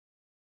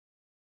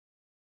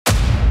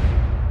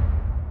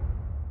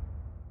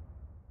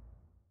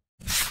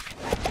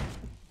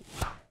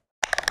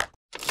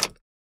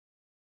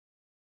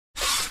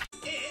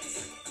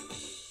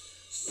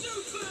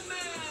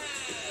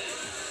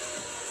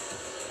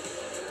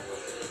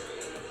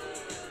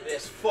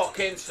this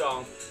fucking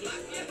song. Clap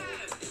your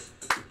hands.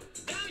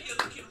 Now you're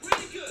looking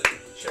really good.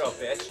 Shut up,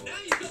 bitch. Now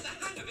you've got the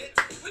hang of it.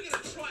 We're going to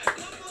try it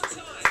one more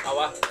time.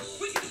 Hour.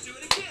 We're going to do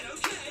it again,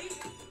 okay?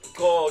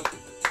 Good.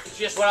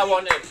 Just what I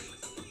wanted.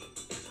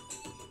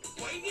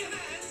 Wave your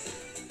hands.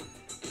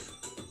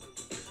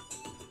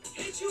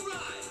 Hit your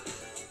right.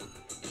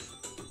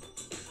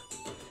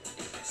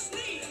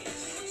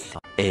 Sneeze.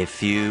 A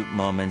few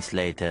moments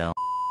later.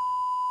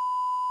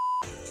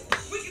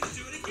 We're going to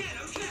do it again,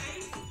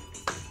 okay?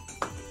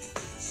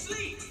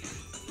 Sleep.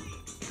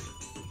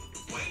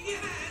 Wave your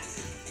hands.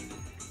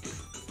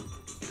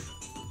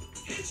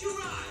 Hit your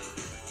right.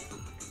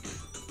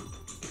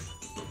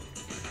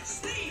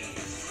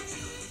 Sneeze.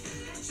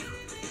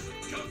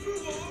 Go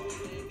through wall.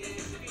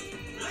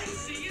 Let's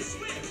see you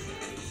swim.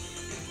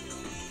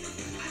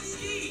 And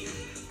ski.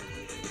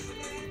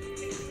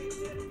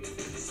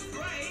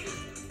 Spray.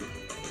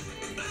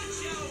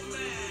 Macho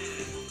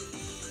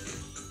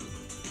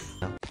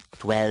Man.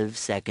 12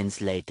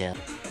 seconds later.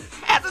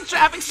 As the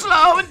traffic's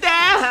slowing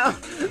down,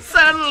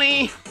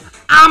 suddenly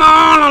I'm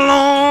all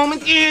alone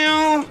with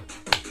you.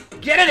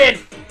 Get it in.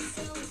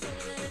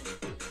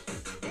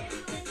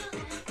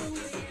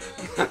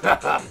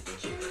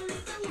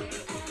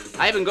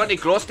 I haven't got any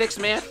glow sticks,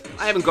 mate.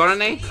 I haven't got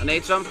any. I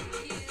need some.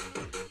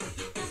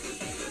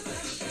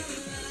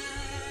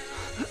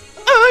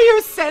 Oh,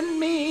 you send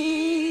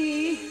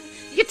me.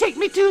 You take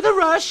me to the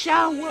rush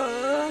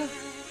hour.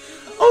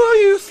 Oh,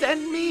 you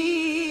send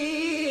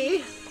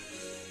me.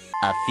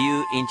 A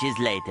few inches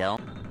later.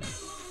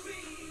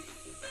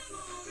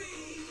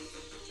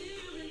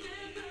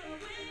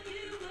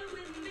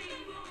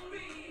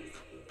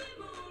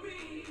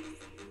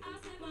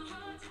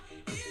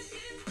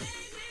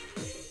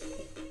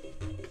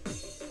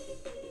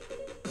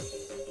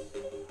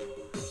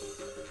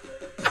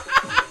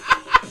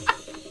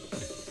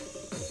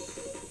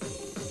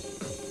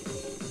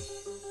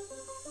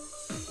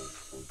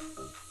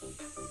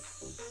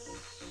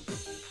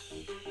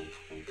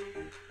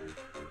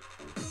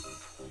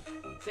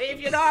 See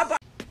if you know about.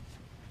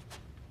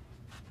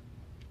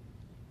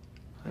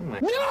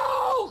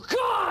 No,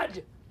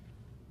 God!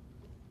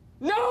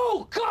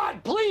 No,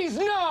 God, please,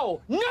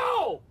 no!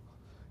 No!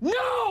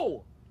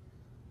 No!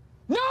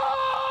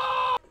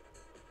 No!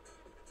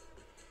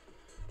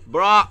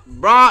 Bruh,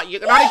 you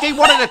can only do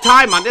one at a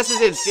time, man. This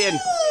is insane.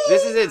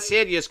 This is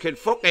insane. You could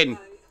fucking,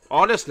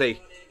 honestly.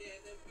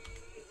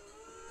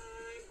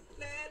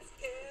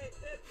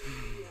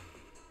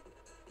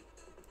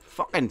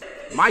 Fucking,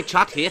 my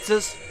chat hates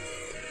us.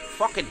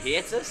 Fucking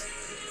hates us.